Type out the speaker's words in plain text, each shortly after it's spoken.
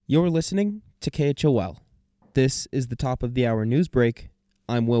You're listening to KHOL. This is the top of the hour news break.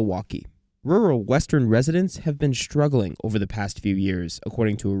 I'm Will Walkie. Rural Western residents have been struggling over the past few years,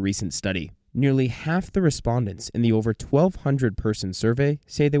 according to a recent study. Nearly half the respondents in the over 1,200-person survey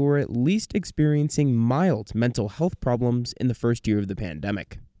say they were at least experiencing mild mental health problems in the first year of the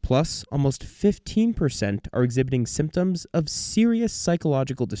pandemic. Plus, almost 15% are exhibiting symptoms of serious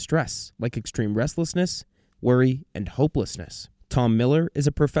psychological distress, like extreme restlessness, worry, and hopelessness. Tom Miller is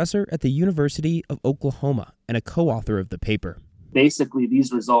a professor at the University of Oklahoma and a co-author of the paper. Basically,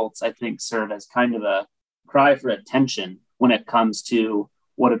 these results, I think, serve as kind of a cry for attention when it comes to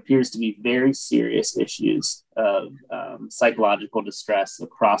what appears to be very serious issues of psychological distress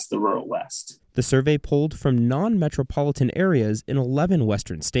across the rural West. The survey polled from non-metropolitan areas in 11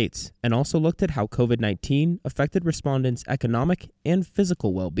 Western states and also looked at how COVID-19 affected respondents' economic and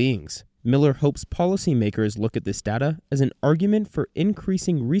physical well-beings. Miller hopes policymakers look at this data as an argument for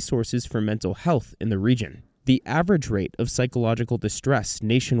increasing resources for mental health in the region. The average rate of psychological distress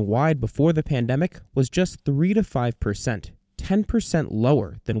nationwide before the pandemic was just 3 to 5%, 10%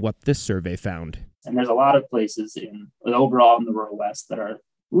 lower than what this survey found. And there's a lot of places overall in the rural West that are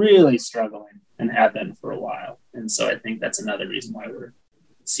really struggling and have been for a while. And so I think that's another reason why we're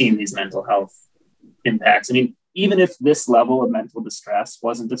seeing these mental health impacts. I mean, even if this level of mental distress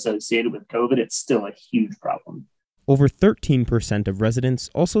wasn't associated with COVID, it's still a huge problem. Over 13% of residents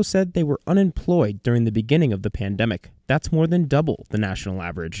also said they were unemployed during the beginning of the pandemic. That's more than double the national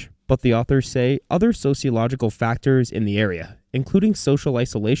average. But the authors say other sociological factors in the area, including social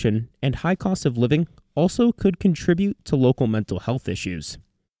isolation and high cost of living, also could contribute to local mental health issues.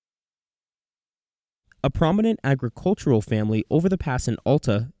 A prominent agricultural family over the pass in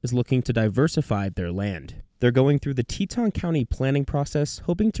Alta is looking to diversify their land. They're going through the Teton County planning process,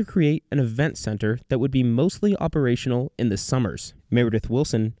 hoping to create an event center that would be mostly operational in the summers. Meredith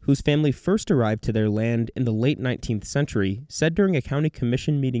Wilson, whose family first arrived to their land in the late 19th century, said during a county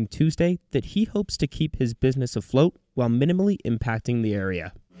commission meeting Tuesday that he hopes to keep his business afloat while minimally impacting the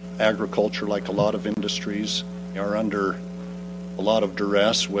area. Agriculture, like a lot of industries, are under a lot of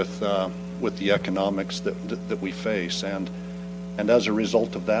duress with the economics that we face, and as a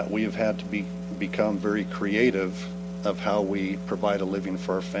result of that, we have had to become very creative of how we provide a living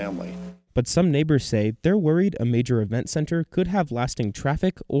for our family. But some neighbors say they're worried a major event center could have lasting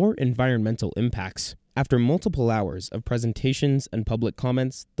traffic or environmental impacts. After multiple hours of presentations and public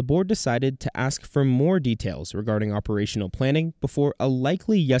comments, the board decided to ask for more details regarding operational planning before a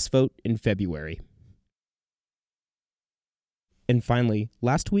likely yes vote in February. And finally,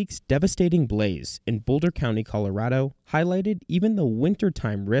 last week's devastating blaze in Boulder County, Colorado, highlighted even the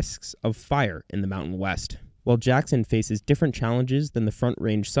wintertime risks of fire in the Mountain West. While Jackson faces different challenges than the Front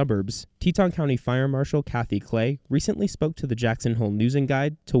Range suburbs, Teton County Fire Marshal Kathy Clay recently spoke to the Jackson Hole News and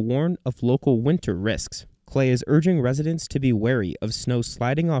Guide to warn of local winter risks. Clay is urging residents to be wary of snow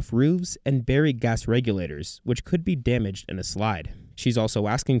sliding off roofs and buried gas regulators, which could be damaged in a slide. She's also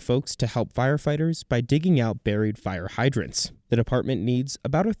asking folks to help firefighters by digging out buried fire hydrants. The department needs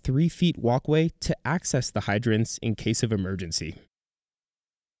about a 3-foot walkway to access the hydrants in case of emergency.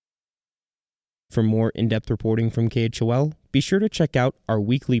 For more in-depth reporting from KHOL, be sure to check out our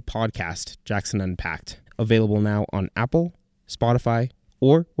weekly podcast, Jackson Unpacked, available now on Apple, Spotify,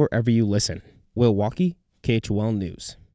 or wherever you listen. Will Walkie, KHOL News.